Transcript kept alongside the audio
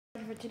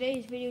for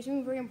today's video is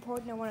something very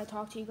important I want to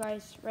talk to you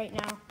guys right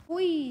now.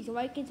 Please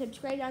like and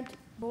subscribe down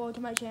below to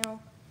my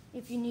channel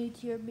if you're new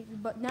to your video.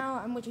 But now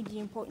I'm going to the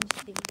important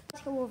thing. A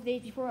couple of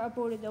days before I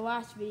uploaded the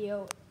last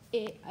video,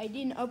 I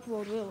didn't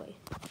upload really.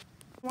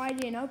 Why I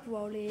didn't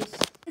upload is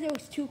because it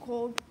was too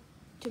cold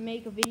to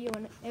make a video,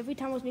 and every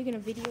time I was making a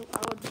video, I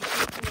would be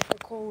freezing with the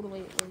cold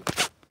lately.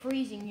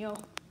 Freezing, yo.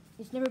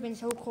 It's never been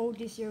so cold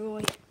this year,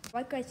 really.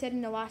 Like I said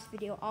in the last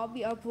video, I'll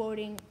be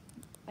uploading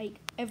like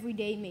every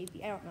day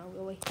maybe. I don't know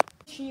really.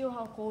 To show you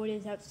how cold it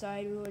is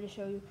outside, we want to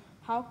show you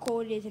how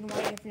cold it is and why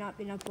I've not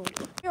been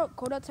uploading. You know,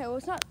 cold outside. Well,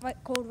 it's not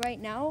like cold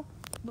right now,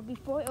 but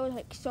before it was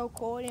like so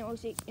cold and it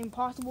was like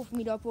impossible for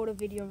me to upload a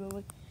video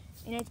really.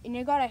 And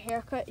I got a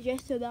haircut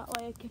just so that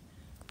way I could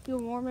feel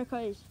warmer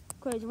because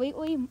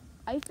lately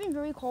I've been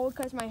very cold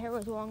because my hair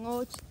was long. Oh,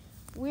 it's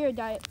weird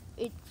that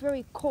it's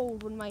very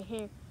cold when my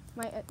head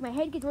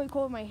gets very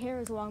cold when my hair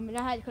is long, but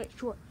I had to cut it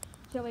short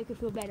so I could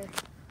feel better.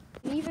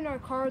 And even our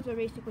cars are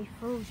basically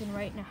frozen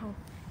right now.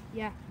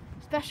 Yeah,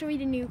 especially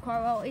the new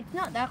car. Well, it's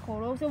not that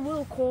cold. It's a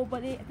little cold,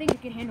 but I think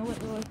it can handle it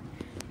really.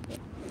 Yeah.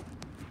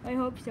 I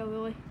hope so,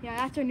 really. Yeah,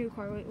 that's our new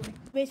car lately.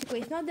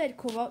 Basically, it's not that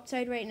cold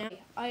outside right now.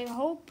 I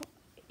hope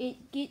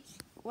it gets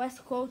less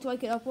cold so I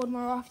can upload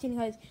more often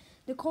because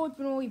the cold's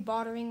been really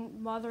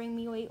bothering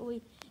me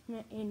lately.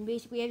 And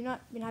basically, I've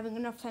not been having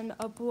enough time to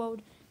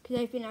upload because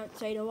I've been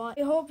outside a lot.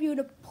 I hope you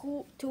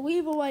to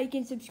leave a like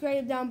and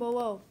subscribe down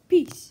below.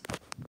 Peace.